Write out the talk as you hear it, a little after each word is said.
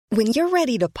When you're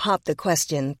ready to pop the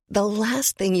question, the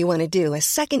last thing you want to do is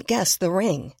second-guess the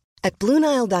ring. At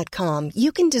BlueNile.com,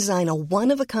 you can design a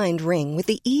one-of-a-kind ring with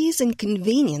the ease and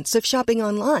convenience of shopping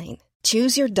online.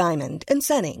 Choose your diamond and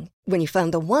setting. When you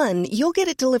find the one, you'll get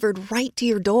it delivered right to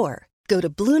your door. Go to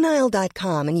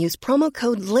BlueNile.com and use promo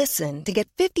code LISTEN to get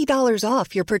 $50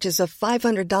 off your purchase of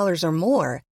 $500 or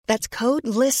more. That's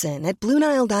code LISTEN at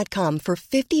BlueNile.com for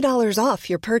 $50 off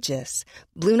your purchase.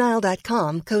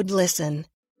 BlueNile.com, code LISTEN.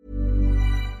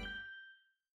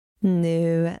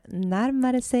 Nu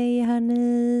närmar det sig,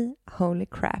 hörni, Holy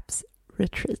Craps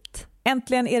Retreat.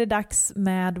 Äntligen är det dags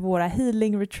med våra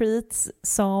healing retreats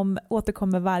som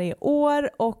återkommer varje år,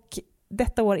 och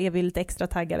detta år är vi lite extra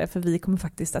taggade för vi kommer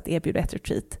faktiskt att erbjuda ett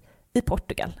retreat i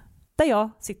Portugal, där jag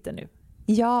sitter nu.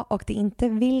 Ja, och det är inte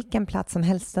vilken plats som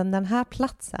helst. Den här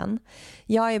platsen,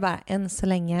 jag är bara än så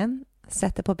länge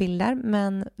sätter på bilder,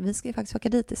 men vi ska ju faktiskt åka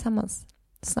dit tillsammans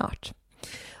snart.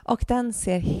 Och den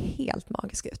ser helt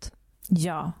magisk ut.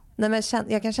 Ja. Nej, men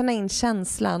jag kan känna in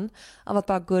känslan av att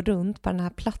bara gå runt på den här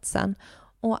platsen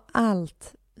och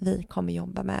allt vi kommer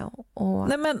jobba med och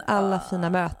alla fina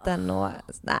möten och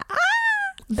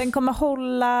Den kommer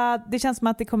hålla, det känns som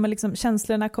att det kommer liksom,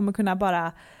 känslorna kommer kunna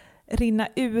bara rinna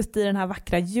ut i den här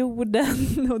vackra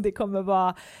jorden, och det kommer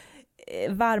vara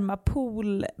varma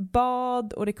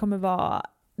poolbad, och det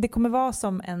kommer vara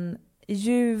som en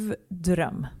ljuv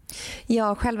dröm.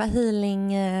 Ja, själva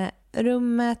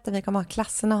healingrummet där vi kommer ha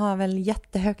klasserna har väl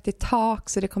jättehögt i tak,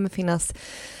 så det kommer finnas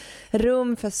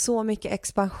rum för så mycket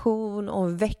expansion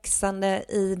och växande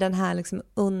i den här liksom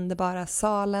underbara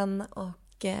salen.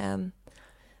 Och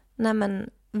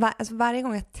varje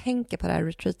gång jag tänker på det här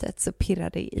retreatet så pirrar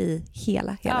det i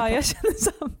hela Ja, kroppen. jag känner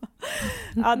samma.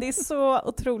 Ja, det är så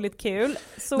otroligt kul.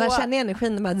 Så... Man känner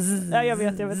energin bara Ja, jag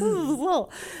vet.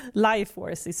 Life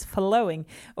force is flowing.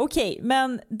 Okej,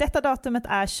 men detta datumet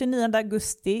är 29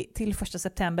 augusti till 1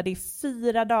 september. Det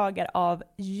är 4 dagar av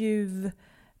ljuv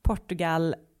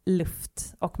Portugal,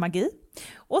 luft och magi.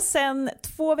 Och sen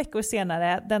 2 veckor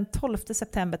senare, den 12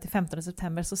 september till 15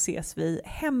 september, så ses vi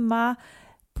hemma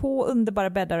på underbara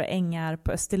bäddar och ängar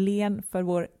på Österlen för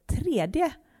vår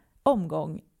 3:e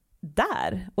omgång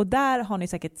där. Och där har ni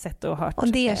säkert sett och hört. Och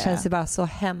det känns ju bara så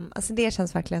hem. Alltså det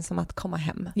känns verkligen som att komma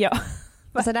hem. Ja.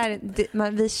 Alltså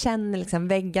vi känner liksom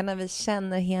väggarna, vi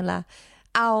känner hela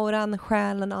auran,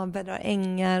 själen av bäddar och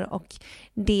ängar, och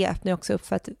det öppnar också upp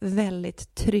för ett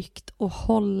väldigt tryggt och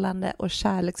hållande och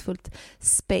kärleksfullt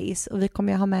space. Och vi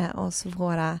kommer ju ha med oss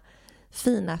våra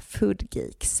fina food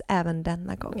geeks även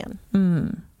denna gången.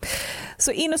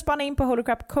 Så in och spana in på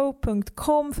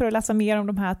holycrapco.com för att läsa mer om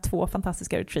de här 2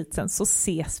 fantastiska retreatsen, så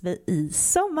ses vi i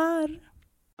sommar.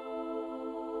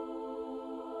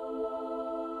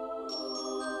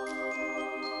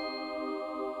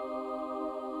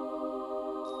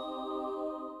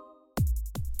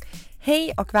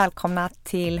 Hej och välkomna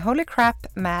till Holy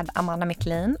Crap med Amanda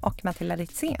Micklin och Matilda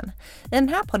Ritzén. I den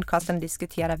här podcasten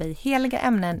diskuterar vi heliga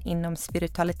ämnen inom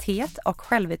spiritualitet och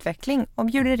självutveckling och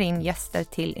bjuder in gäster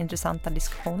till intressanta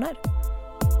diskussioner.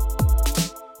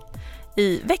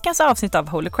 I veckans avsnitt av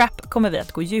Holy Crap kommer vi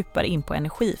att gå djupare in på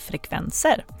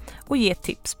energifrekvenser och ge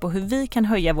tips på hur vi kan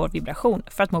höja vår vibration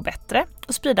för att må bättre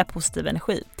och sprida positiv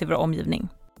energi till vår omgivning.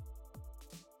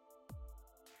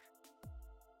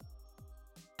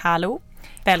 Hallå,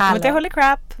 välkommen till Holy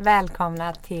Crap.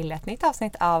 Välkomna till ett nytt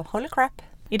avsnitt av Holy Crap.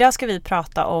 Idag ska vi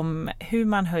prata om hur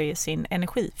man höjer sin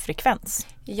energifrekvens.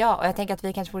 Ja, och jag tänker att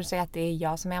vi kanske borde säga att det är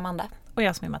jag som är Amanda. Och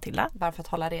jag som är Matilda. Bara för att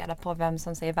hålla reda på vem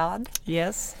som säger vad.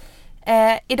 Yes.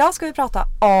 Idag ska vi prata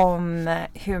om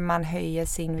hur man höjer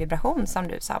sin vibration, som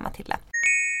du sa, Matilda.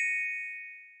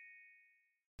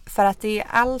 För att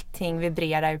allting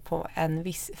vibrerar på en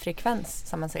viss frekvens,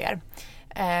 som man säger.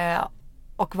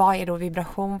 Och vad är då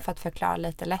vibration, för att förklara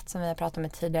lite lätt, som vi har pratat om i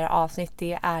tidigare avsnitt,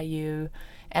 det är ju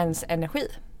ens energi.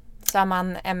 Så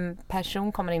om en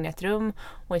person kommer in i ett rum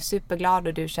och är superglad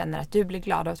och du känner att du blir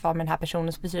glad av att vara med den här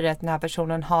personen, så betyder det att den här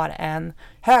personen har en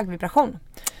hög vibration.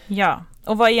 Ja,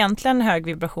 och vad egentligen hög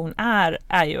vibration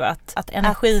är ju att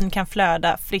energin kan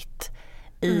flöda fritt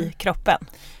i kroppen.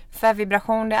 För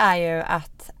vibration, det är ju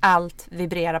att allt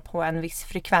vibrerar på en viss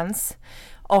frekvens.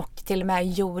 Och till och med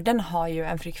jorden har ju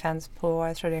en frekvens på,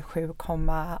 jag tror det är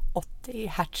 7,80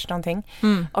 hertz någonting.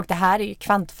 Och det här är ju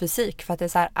kvantfysik, för att det är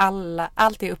så här,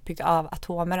 allt är uppbyggt av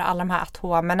atomer, och alla de här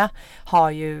atomerna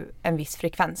har ju en viss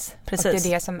frekvens. Precis. Och det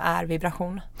är det som är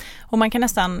vibration. Och man kan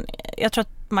nästan, jag tror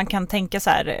att man kan tänka så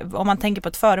här, om man tänker på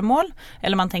ett föremål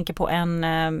eller man tänker på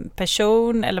en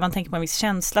person eller man tänker på en viss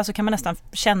känsla, så kan man nästan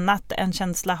känna att en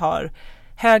känsla har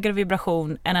högre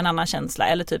vibration än en annan känsla,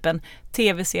 eller typ en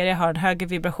tv-serie har en högre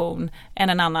vibration än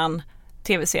en annan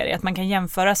tv-serie, att man kan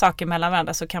jämföra saker mellan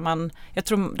varandra, så kan man, jag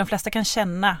tror de flesta kan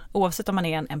känna, oavsett om man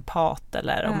är en empat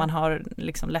eller om man har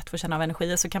liksom lätt för att känna av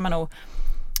energier, så kan man nog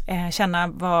känna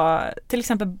vad till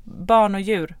exempel barn och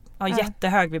djur har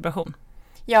jättehög vibration.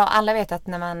 Ja, alla vet att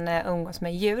när man umgås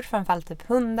med djur, framförallt typ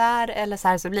hundar eller så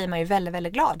här, så blir man ju väldigt,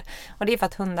 väldigt glad. Och det är för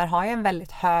att hundar har ju en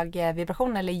väldigt hög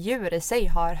vibration, eller djur i sig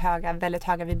har väldigt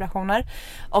höga vibrationer.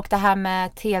 Och det här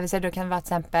med tv-serier, då kan det vara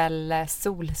till exempel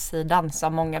Solsidan,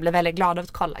 som många blir väldigt glada av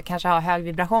att kolla, kanske har hög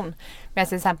vibration. Men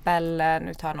till exempel,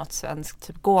 nu tar jag något svenskt,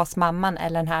 typ Gåsmamman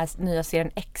eller den här nya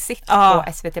serien Exit på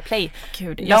SVT Play.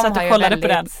 Gud, jag satt och kollade på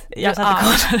den. Jag satt och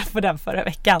kollade på den förra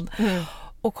veckan.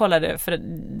 Och kollade, för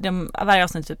varje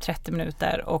avsnitt typ 30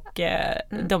 minuter och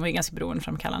de är ju ganska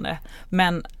beroendeframkallande,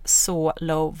 men så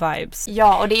low vibes.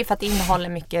 Ja, och det är för att det innehåller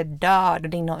mycket död och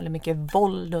det innehåller mycket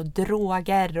våld och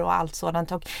droger och allt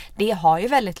sådant, och det har ju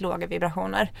väldigt låga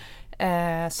vibrationer.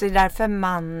 Så det är därför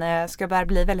man ska börja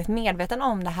bli väldigt medveten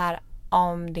om det här,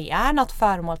 om det är något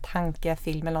föremål, tanke,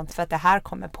 film eller något, för att det här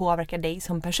kommer påverka dig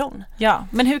som person. Ja,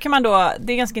 men hur kan man då,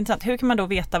 det är ganska intressant, hur kan man då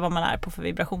veta vad man är på för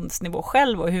vibrationsnivå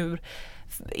själv, och hur,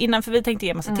 för vi tänkte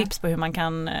ge massa tips på hur man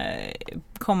kan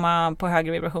komma på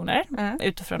högre vibrationer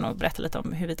utifrån och berätta lite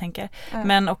om hur vi tänker.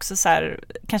 Men också så här,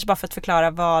 kanske bara för att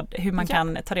förklara hur man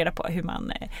kan ta reda på hur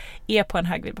man är på en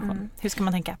hög vibration. Hur ska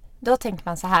man tänka? Då tänker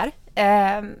man så här.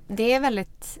 Det är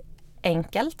väldigt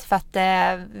enkelt, för att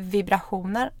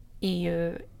vibrationer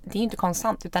det är inte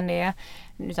konstant,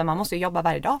 utan man måste jobba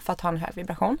varje dag för att ha en hög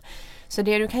vibration. Så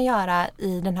det du kan göra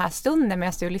i den här stunden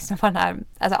medan du lyssnar på den här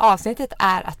avsnittet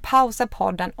är att pausa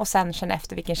podden och sen känna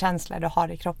efter vilken känsla du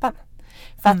har i kroppen.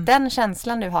 För att den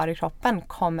känslan du har i kroppen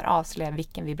kommer avslöja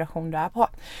vilken vibration du är på.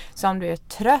 Så om du är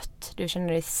trött, du känner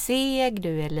dig seg,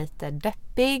 du är lite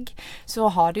deppig, så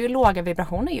har du ju låga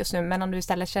vibrationer just nu. Men om du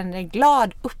istället känner dig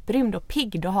glad, upprymd och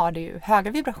pigg, då har du ju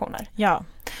höga vibrationer. Ja,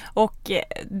 och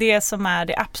det som är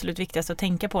det absolut viktigaste att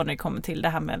tänka på när det kommer till det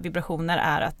här med vibrationer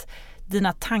är att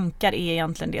dina tankar är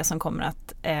egentligen det som kommer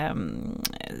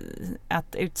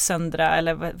att utsöndra,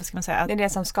 eller vad ska man säga? Det är det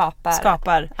som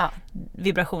skapar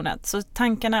vibrationen. Så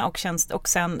tankarna och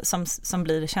sen som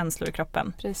blir känslor i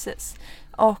kroppen. Precis.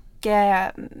 Och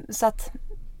så att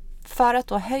för att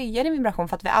då höja din vibration,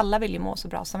 för att vi alla vill ju må så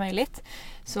bra som möjligt,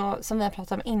 så som vi har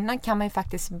pratat om innan, kan man ju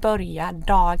faktiskt börja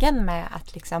dagen med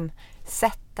att liksom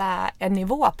sätta en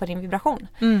nivå på din vibration.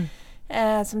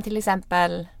 Som till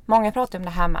exempel, många pratar om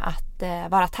det här med att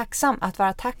vara tacksam. Att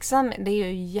vara tacksam, det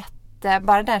är ju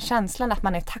bara den känslan att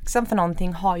man är tacksam för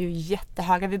någonting har ju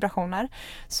jättehöga vibrationer.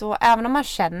 Så även om man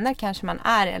känner, kanske man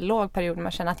är i en låg period,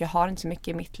 man känner att jag har inte så mycket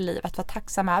i mitt liv att vara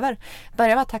tacksam över.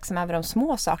 Börja vara tacksam över de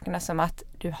små sakerna, som att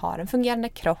du har en fungerande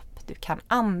kropp, du kan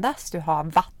andas, du har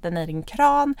vatten i din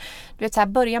kran. Du vet, så här,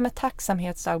 börja med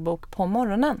tacksamhetsdagbok på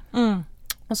morgonen.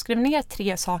 Och skriv ner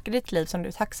 3 saker i ditt liv som du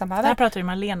är tacksam över. Det här pratar ju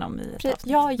Marlene om i ett avsnitt.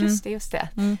 Ja, just det.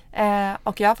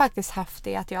 Och jag har faktiskt haft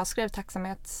det att jag skrev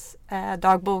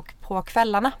tacksamhetsdagbok på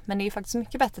kvällarna. Men det är ju faktiskt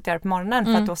mycket bättre att göra det på morgonen.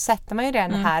 För att då sätter man ju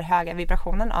den här höga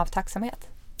vibrationen av tacksamhet.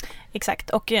 Exakt,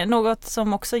 och något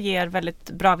som också ger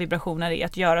väldigt bra vibrationer är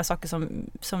att göra saker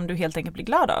som du helt enkelt blir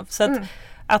glad av. Så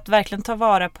att verkligen ta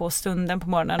vara på stunden på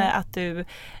morgonen. Att du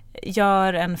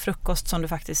gör en frukost som du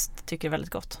faktiskt tycker är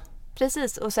väldigt gott.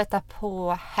 Precis, och sätta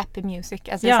på happy music.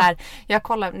 Alltså så här, jag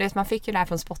kollar, man fick ju det här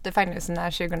från Spotify nu, så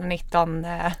när 2019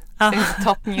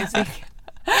 top music.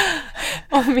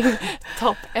 Och min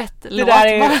topp 1-låt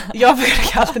jag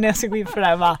brukar alltid när jag ska gå in för det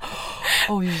här bara,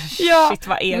 oj shit,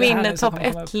 vad är det här? Min topp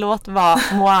 1-låt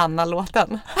var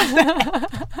Moana-låten.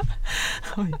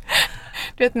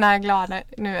 Du vet, när jag glad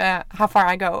nu är How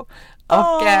Far I Go.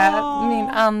 Och min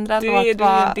andra låt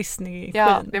var Disney.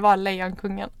 Ja, det var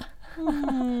Lejonkungen.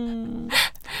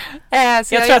 Jag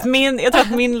tror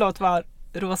att min låt var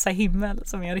Rosa himmel,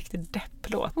 som är en riktig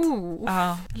depplåt.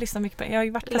 Jag lyssnar mycket på. Jag har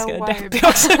ju varit ganska deppig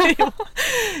också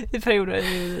i perioder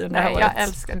i den här året. Jag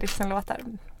älskar Disney-låtar.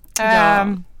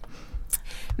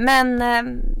 Men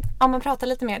om man pratar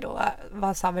lite mer då,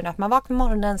 vad sa vi nu? Att man vaknar på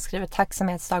morgonen, skriver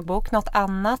tacksamhetsdagbok. Något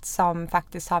annat som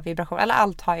faktiskt har vibration, eller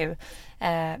allt har ju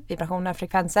vibrationer och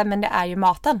frekvenser, men det är ju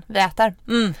maten vi äter.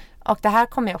 Och det här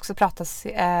kommer jag också prata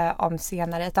om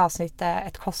senare i ett avsnitt,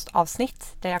 ett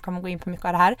kostavsnitt, där jag kommer gå in på mycket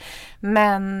av det här.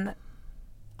 Men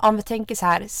om vi tänker så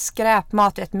här,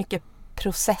 skräpmat är ett mycket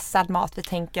processad mat. Vi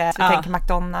tänker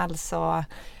McDonalds och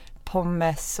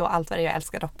pommes och allt vad det är. Jag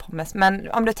älskar dock pommes.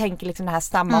 Men om du tänker liksom den här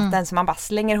snabbmaten som man bara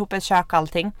slänger ihop ett kök och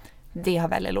allting, det har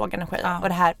väldigt låg energi. Och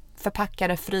det här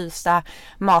förpackade, frysta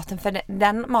maten, för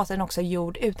den maten är också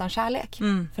gjord utan kärlek.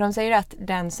 För de säger att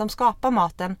den som skapar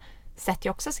maten sätter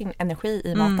ju också sin energi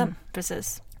i maten.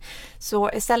 Precis.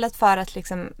 Så istället för att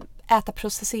liksom äta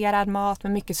processerad mat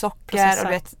med mycket socker och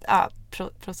du vet,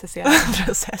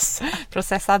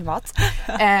 processad mat.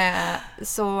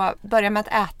 Så börja med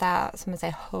att äta som jag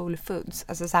säger whole foods,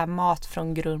 alltså så här mat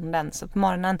från grunden. Så på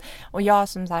morgonen, och jag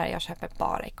som så här, jag köper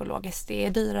bara ekologiskt. Det är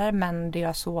dyrare men det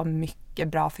gör så mycket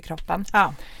bra för kroppen.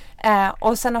 Ja.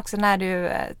 Och sen också när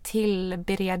du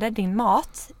tillbereder din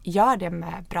mat, gör det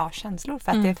med bra känslor.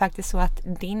 För att det är faktiskt så att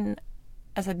din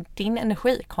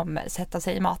energi kommer sätta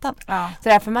sig i maten. Ja. Så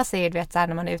därför man säger, du vet, så här,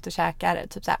 när man är ute och käkar,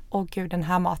 typ så här, åh gud, den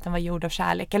här maten var gjord av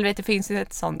kärlek. Eller vet, det finns ju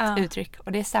ett sånt uttryck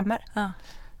och det stämmer. Ja.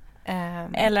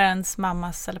 Eller ens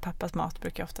mammas eller pappas mat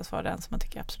brukar oftast vara den som man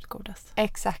tycker är absolut godast.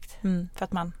 Exakt. För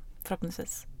att man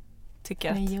förhoppningsvis tycker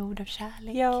att... Den är gjord av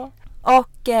kärlek. Ja.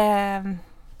 Och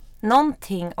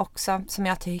någonting också som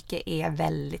jag tycker är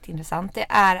väldigt intressant, det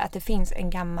är att det finns en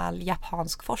gammal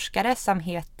japansk forskare som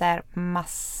heter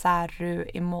Masaru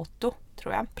Emoto,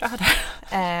 tror jag. Bra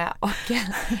där. Och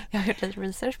jag har gjort lite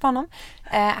research på honom.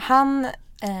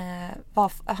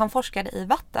 Han forskade i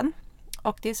vatten.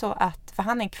 Och det är så att, för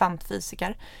han är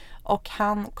kvantfysiker, och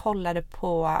han kollade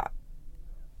på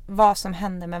vad som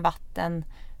hände med vatten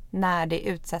när det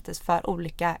utsattes för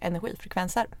olika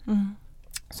energifrekvenser.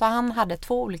 Så han hade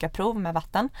 2 olika prov med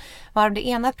vatten. Var det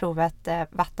ena provet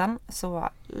vatten, så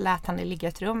lät han det ligga i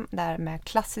ett rum där med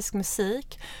klassisk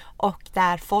musik och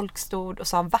där folk stod och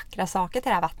sa vackra saker till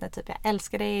det här vattnet. Typ, jag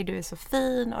älskar dig, du är så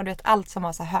fin, och du vet, allt som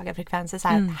har så höga frekvenser, så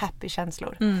här happy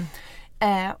känslor.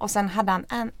 Och sen hade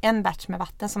han en batch med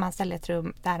vatten som han ställde i ett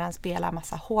rum där han spelar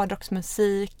massa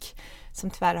hårdrocksmusik som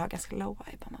tyvärr har ganska low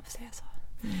vibe, om man får säga så.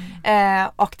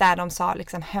 Och där de sa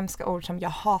liksom hemska ord som jag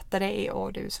hatar dig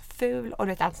och du är så ful och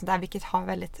du vet allt sånt där, vilket har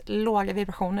väldigt låga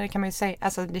vibrationer. Det kan man ju säga,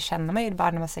 alltså det känner man ju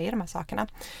bara när man säger de här sakerna.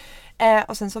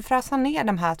 Och sen så frös han ner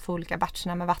de här 2 olika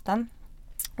batcherna med vatten.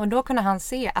 Och då kunde han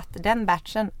se att den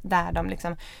batchen där de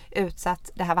liksom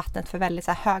utsatt det här vattnet för väldigt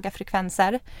så här höga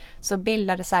frekvenser, så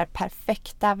bildade så här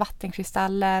perfekta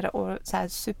vattenkristaller och så här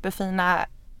superfina,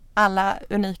 alla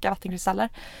unika vattenkristaller.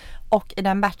 Och i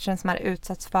den batchen som hade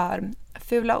utsatts för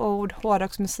fula ord,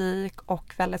 hårdrocksmusik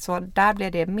och väldigt så, där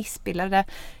blev det missbildade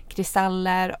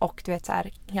kristaller och du vet så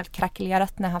här helt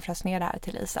krackelerat när han frös ner det här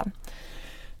till isen.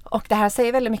 Och det här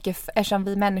säger väldigt mycket eftersom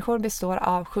vi människor består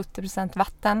av 70%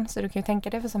 vatten, så du kan ju tänka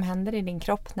dig vad som händer i din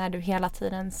kropp när du hela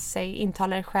tiden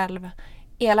intalar dig själv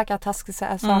elaka,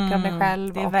 taskiga saker om dig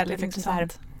själv. Det är väldigt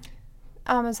intressant.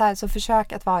 Så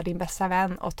försök att vara din bästa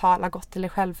vän och tala gott till dig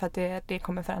själv, för att det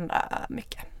kommer förändra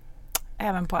mycket.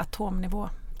 Även på atomnivå,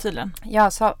 tydligen.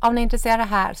 Ja, så om ni är intresserade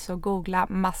här så googla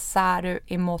Masaru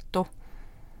Emoto,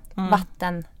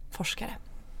 vattenforskare.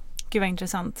 Gud vad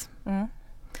intressant.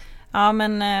 Ja,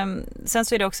 men sen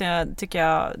så är det också, tycker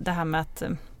jag, det här med att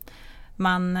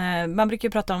man brukar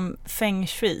ju prata om feng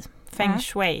shui. Feng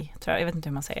shui, tror jag vet inte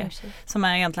hur man säger. Som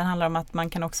egentligen handlar om att man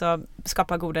kan också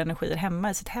skapa goda energier hemma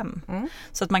i sitt hem.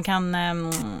 Så att man kan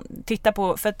titta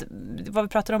på, för att vad vi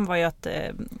pratade om var ju att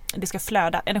det ska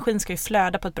flöda. Energin ska ju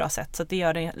flöda på ett bra sätt, så att det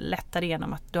gör det lättare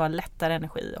genom att du har lättare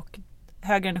energi, och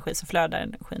högre energi så flödar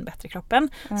energin bättre i kroppen.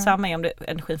 Samma är om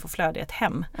energin får flöda i ett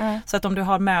hem. Så att om du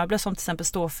har möbler som till exempel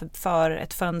står för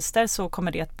ett fönster, så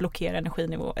kommer det att blockera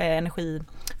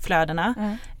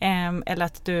energiflödena. Eller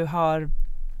att du har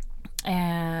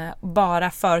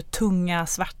bara för tunga,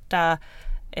 svarta,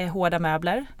 hårda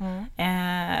möbler.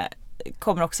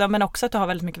 Kommer också, men också att du har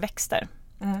väldigt mycket växter.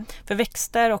 För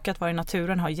växter och att vara i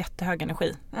naturen har jättehög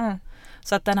energi.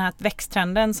 Så att den här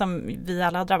växttrenden som vi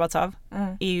alla har drabbats av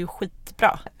är ju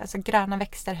skitbra. Alltså gröna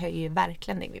växter höjer ju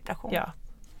verkligen din vibration. Ja.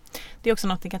 Det är också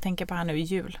något ni kan tänka på här nu i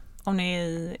jul. Om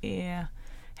ni är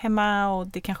hemma och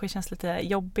det kanske känns lite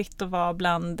jobbigt att vara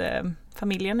bland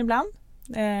familjen ibland.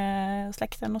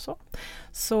 Släkten och så.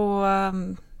 Så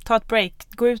ta ett break.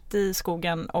 Gå ut i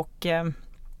skogen och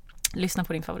lyssna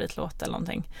på din favoritlåt eller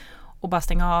någonting. Och bara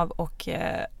stänga av och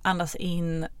andas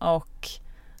in och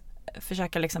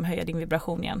försöka liksom höja din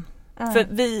vibration igen. För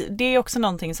det är också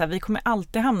någonting så här, vi kommer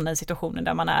alltid hamna i situationer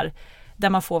där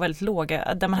man får väldigt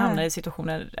låga, där man hamnar i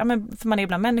situationer, för man är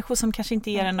bland människor som kanske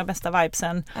inte ger en de bästa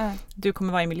vibesen. Du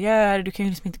kommer vara i miljöer, du kan ju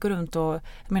liksom inte gå runt och,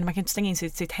 man kan inte stänga in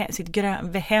sitt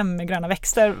hem med gröna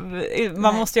växter.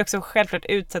 Man måste ju också självklart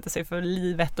utsätta sig för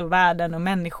livet och världen och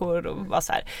människor och vad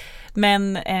så här.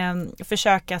 Men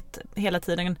försök att hela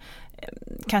tiden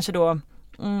kanske då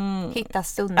hitta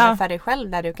stunder för dig själv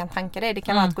där du kan tanka dig. Det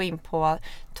kan vara att gå in på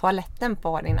toaletten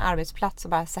på din arbetsplats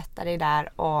och bara sätta dig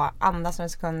där och andas några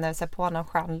sekunder, se på någon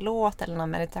skön låt eller någon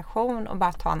meditation och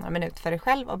bara ta några minuter för dig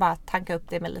själv och bara tanka upp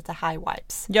det med lite high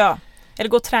vibes. Ja, eller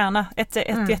gå och träna. Ett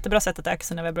jättebra sätt att öka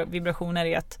sina vibrationer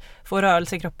är att få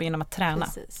rörelse i kroppen genom att träna.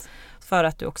 Precis. för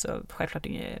att du också självklart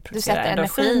Du producerar sätter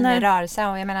energin endorfiner. i rörelse,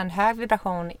 och jag menar en hög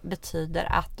vibration betyder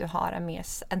att du har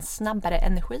en snabbare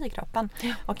energi i kroppen.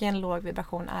 Och en låg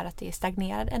vibration är att det är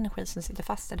stagnerad energi som sitter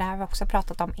fast. Det här har vi också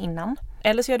pratat om innan.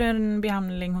 Eller så gör du en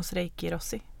behandling hos Reiki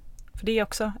Rossi. För det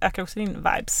ökar också din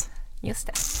vibes. Just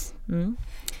det.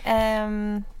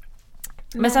 Mm.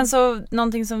 Men sen så,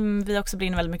 någonting som vi också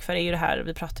brinner väldigt mycket för är ju det här,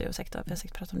 vi har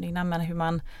säkert pratat om det innan, men hur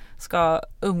man ska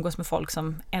umgås med folk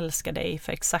som älskar dig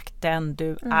för exakt den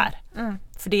du är.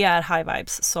 För det är high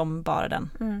vibes som bara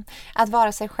den. Att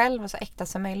vara sig själv och så äkta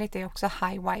som möjligt är också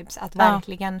high vibes. Att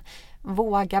verkligen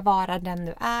våga vara den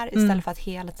du är istället för att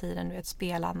hela tiden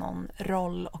spela någon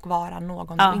roll och vara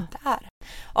någon du inte är.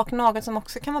 Och något som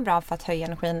också kan vara bra för att höja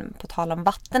energin, på tal om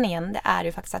vatten igen, det är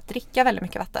ju faktiskt att dricka väldigt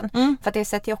mycket vatten. För att det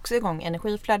sätter ju också igång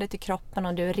energiflödet i kroppen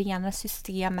och du renar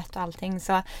systemet och allting.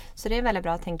 Så det är väldigt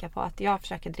bra att tänka på att jag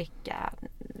försöker dricka,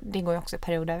 det går ju också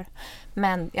perioder,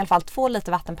 men i alla fall 2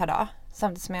 liter vatten per dag.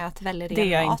 Samtidigt som jag äter väldigt ren mat. Det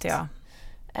gör inte jag.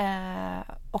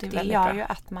 Och det gör ju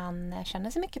att man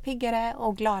känner sig mycket piggare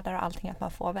och gladare och allting, att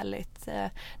man får väldigt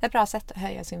ett bra sätt att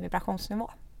höja sin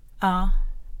vibrationsnivå. Ja.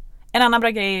 En annan bra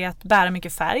grej är att bära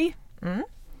mycket färg.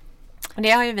 Och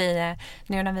det har ju vi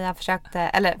nu när vi har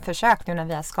försökt nu när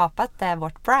vi har skapat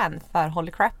vårt brand för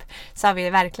Holy Crap, så har vi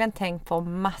verkligen tänkt på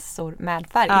massor med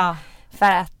färg.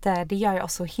 För att det gör ju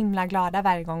oss så himla glada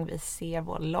varje gång vi ser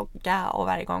vår logga och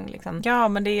varje gång liksom. Ja,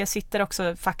 men det sitter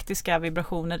också faktiska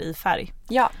vibrationer i färg.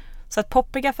 Ja. Så att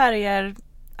poppiga färger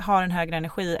har en högre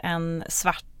energi än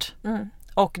svart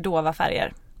och dova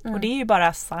färger. Och det är ju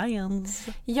bara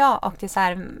science. Ja, och det är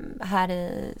så här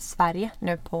i Sverige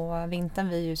nu på vintern,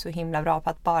 vi är ju så himla bra på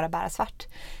att bara bära svart.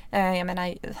 Jag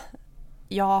menar,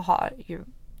 jag har ju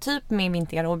typ min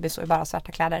vintergarderob består ju bara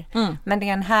svarta kläder. Men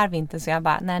den här vintern så jag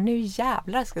bara, nej nu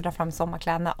jävlar ska jag dra fram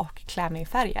sommarkläderna och klä mig i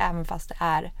färg, även fast det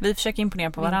är vi försöker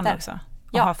imponera på varandra också.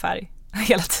 Och ha färg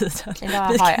hela tiden.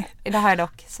 Idag har jag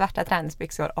dock svarta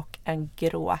träningsbyxor och en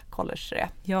grå collegetröja.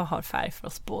 Jag har färg för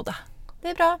oss båda. Det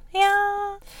är bra.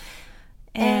 Ja.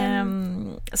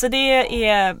 Så det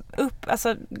är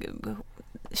alltså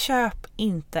köp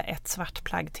inte ett svart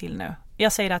plagg till nu.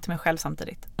 Jag säger det till mig själv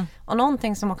samtidigt. Och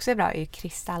någonting som också är bra är ju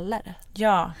kristaller.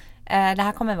 Ja. Det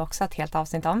här kommer vi också ett helt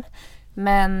avsnitt om.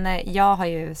 Men jag har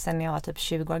ju sedan jag var typ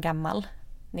 20 år gammal,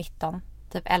 19,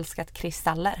 typ älskat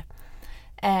kristaller.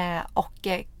 Och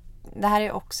det här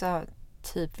är också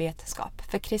typ vetenskap.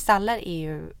 För kristaller är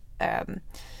ju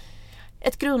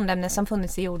ett grundämne som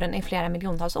funnits i jorden i flera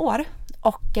miljontals år.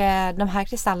 Och de här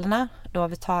kristallerna, då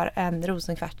vi tar en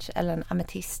rosenkvarts eller en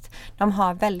ametist, de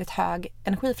har väldigt hög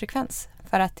energifrekvens.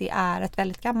 För att det är ett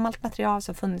väldigt gammalt material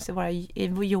som funnits i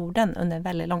jorden under en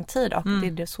väldigt lång tid. Och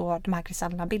det är så de här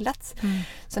kristallerna har bildats.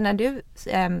 Så när du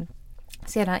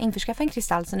sedan införskaffa en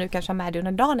kristall som du kanske har med dig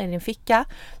under dagen i din ficka,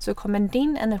 så kommer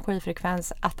din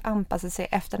energifrekvens att anpassa sig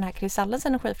efter den här kristallens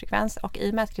energifrekvens. Och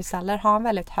i och med att kristaller har en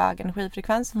väldigt hög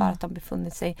energifrekvens för att de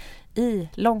befunnit sig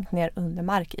långt ner under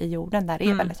mark i jorden där det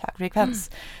är väldigt hög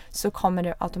frekvens, så kommer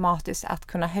du automatiskt att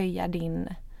kunna höja din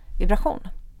vibration.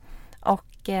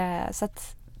 Och så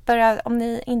att om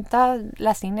ni inte har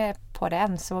läst in er på det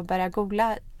än, så börja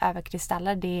googla över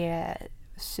kristaller. Det är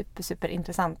super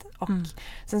intressant. Och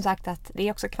som sagt att det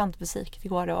är också kvantfysik. Det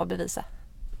går att bevisa.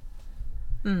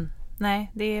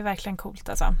 Nej, det är verkligen coolt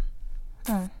alltså.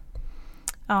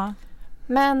 Ja.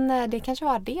 Men det kanske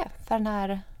var det för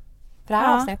det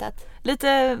här avsnittet.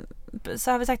 Lite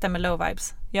så har vi sagt det med low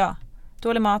vibes. Ja.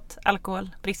 Dålig mat, alkohol,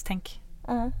 bristtänk.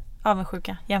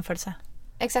 Avundsjuka, jämförelse.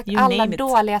 Exakt, alla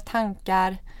dåliga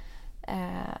tankar.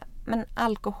 Men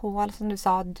alkohol, som du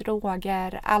sa,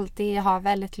 droger, alltid har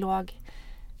väldigt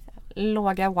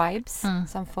låga vibes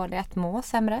som får dig att må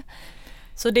sämre.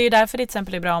 Så det är därför det till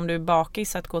exempel är bra om du är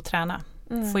bakis att gå och träna.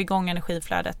 Få igång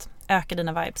energiflödet. Öka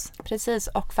dina vibes. Precis,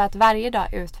 och för att varje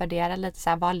dag utvärdera lite så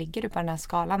här, var ligger du på den här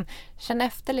skalan? Känn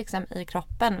efter liksom i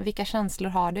kroppen, vilka känslor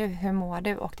har du, hur mår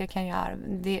du? Och det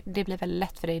blir väldigt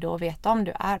lätt för dig då att veta om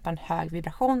du är på en hög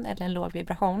vibration eller en låg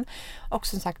vibration. Och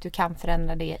som sagt, du kan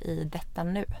förändra det i detta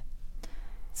nu.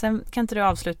 Sen kan inte du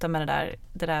avsluta med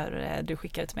det där du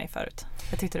skickade till mig förut?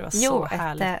 Jag tyckte det var så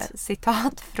härligt. Ett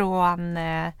citat från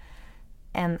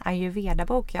en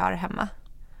ayurveda-bok jag har hemma.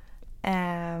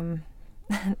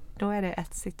 Då är det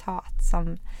ett citat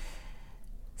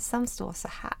som står så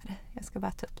här. Jag ska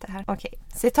bara ta upp det här. Okej.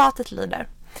 Citatet lyder: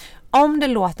 om du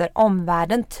låter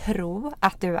omvärlden tro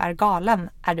att du är galen,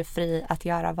 är du fri att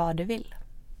göra vad du vill.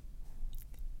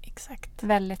 Exakt.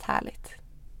 Väldigt härligt.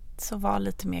 Så var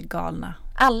lite mer galna.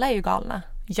 Alla är ju galna.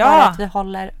 Ja! Bara att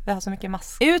vi har så mycket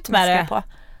ut med det på.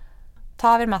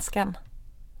 Ta av er masken.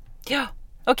 Ja,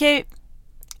 okej.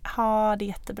 Ha det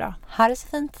jättebra. Ha det så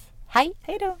fint. Hej!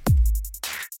 Hej då!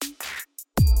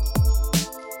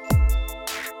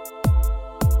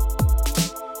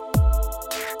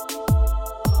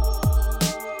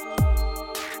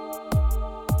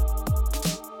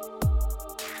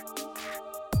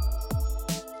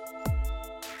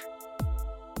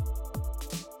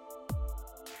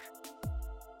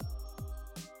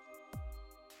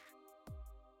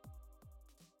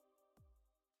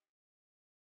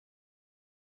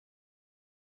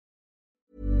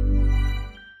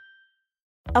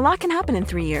 A lot can happen in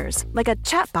 3 years, like a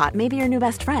chatbot may be your new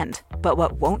best friend. But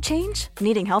what won't change?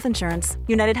 Needing health insurance.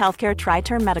 United Healthcare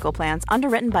Tri-Term Medical Plans,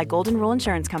 underwritten by Golden Rule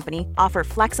Insurance Company, offer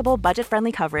flexible,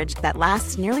 budget-friendly coverage that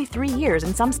lasts nearly 3 years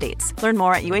in some states. Learn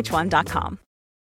more at uh1.com.